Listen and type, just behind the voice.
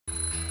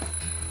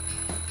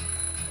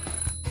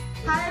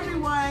Hi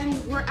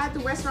everyone, we're at the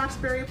West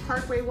Roxbury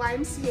Parkway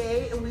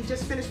YMCA and we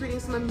just finished reading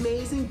some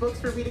amazing books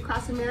for Read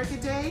Across America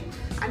Day.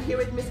 I'm here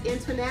with Miss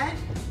Antoinette.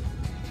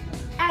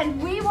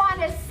 And we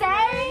want to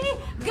say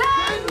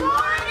good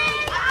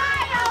morning,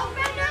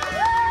 eye-opener!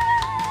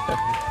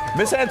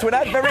 Miss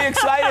Antoinette, very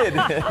excited.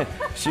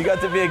 She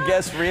got to be a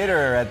guest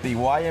reader at the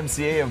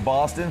YMCA of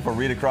Boston for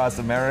Read Across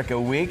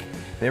America Week.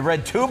 They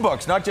read 2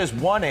 books, not just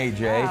one,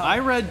 AJ. I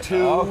read 2.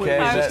 Okay,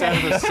 just out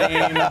of the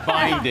same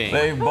binding.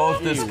 They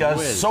both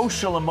discussed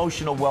social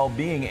emotional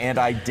well-being and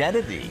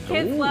identity.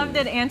 Kids loved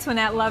it.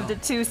 Antoinette loved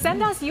it too.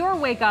 Send us your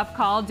wake-up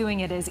call. Doing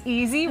it is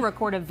easy.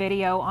 Record a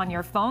video on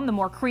your phone. The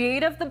more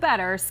creative, the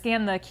better.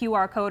 Scan the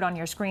QR code on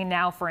your screen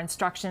now for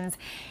instructions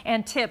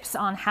and tips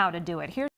on how to do it. Here's